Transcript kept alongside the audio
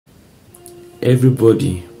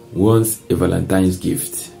Everybody wants a Valentine's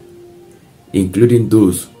gift, including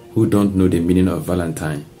those who don't know the meaning of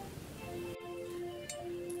Valentine.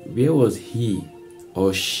 Where was he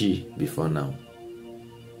or she before now?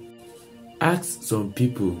 Ask some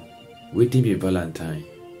people waiting be Valentine.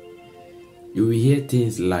 You will hear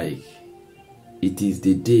things like, it is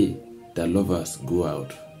the day that lovers go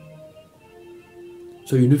out.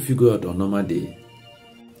 So you know if you go out on normal day.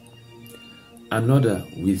 Another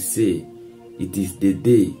will say, it is the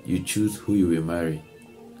day you choose who you will marry.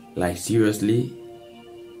 Like seriously?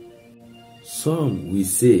 Some will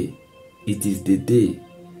say, it is the day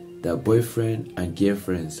that boyfriend and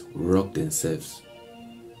girlfriends rock themselves.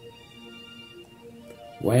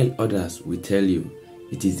 While others will tell you,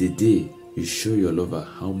 it is the day you show your lover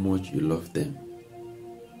how much you love them.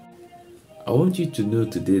 I want you to know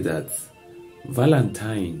today that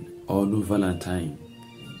Valentine or no Valentine,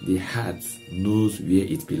 the heart knows where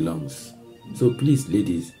it belongs. So please,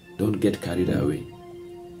 ladies, don't get carried away.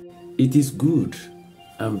 It is good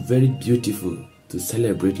and very beautiful to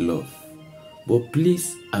celebrate love, but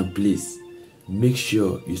please and please make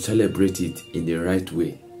sure you celebrate it in the right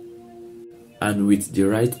way and with the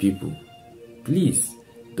right people. Please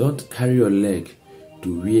don't carry your leg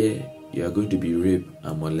to where you are going to be raped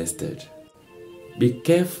and molested. Be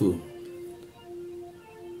careful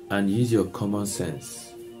and use your common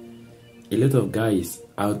sense. A lot of guys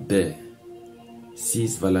out there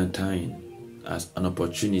sees Valentine as an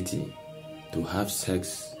opportunity to have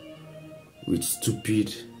sex with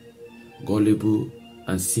stupid, gullible,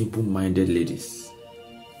 and simple-minded ladies.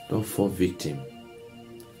 Don't fall victim.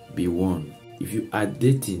 Be warned. If you are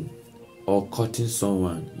dating or courting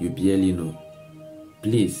someone you barely know,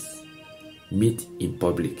 please meet in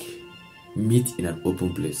public. Meet in an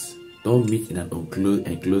open place. Don't meet in an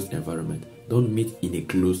enclosed environment. Don't meet in a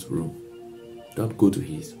closed room. Don't go to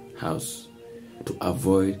his house to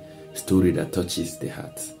avoid story that touches the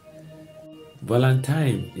heart.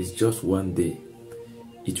 Valentine is just one day.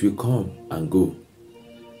 It will come and go.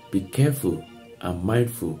 Be careful and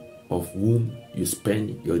mindful of whom you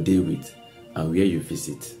spend your day with and where you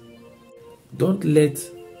visit. Don't let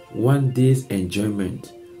one day's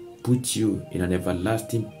enjoyment put you in an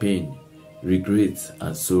everlasting pain, regret,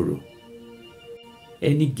 and sorrow.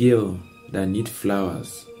 Any girl that needs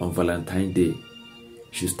flowers on Valentine's Day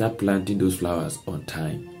should start planting those flowers on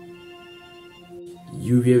time.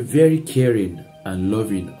 You were very caring and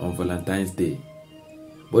loving on Valentine's Day,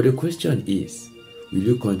 but the question is, will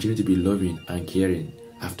you continue to be loving and caring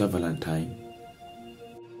after Valentine?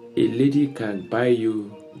 A lady can buy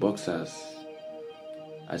you boxers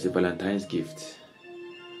as a Valentine's gift,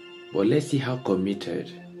 but let's see how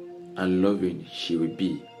committed and loving she will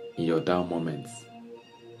be in your down moments.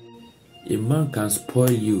 A man can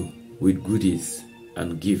spoil you with goodies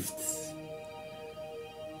and gifts,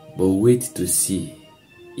 but wait to see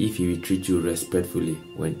if he will treat you respectfully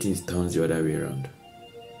when things turn the other way around.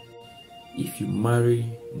 If you marry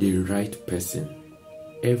the right person,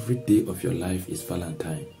 every day of your life is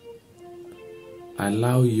Valentine.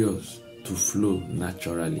 Allow yours to flow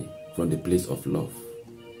naturally from the place of love.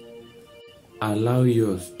 Allow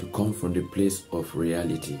yours to come from the place of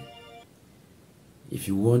reality. If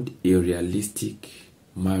you want a realistic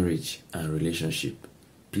marriage and relationship,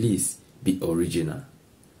 please be original.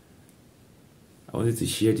 I wanted to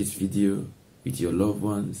share this video with your loved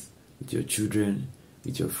ones, with your children,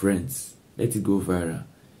 with your friends. Let it go viral.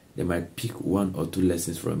 They might pick one or two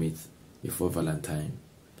lessons from it before Valentine.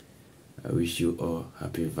 I wish you all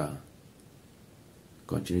happy Val.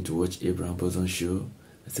 Continue to watch Abraham Bozon Show,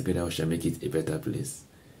 and together we shall make it a better place.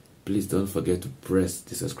 Please don't forget to press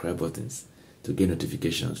the subscribe buttons to get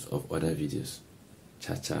notifications of other videos.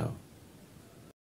 Ciao, ciao.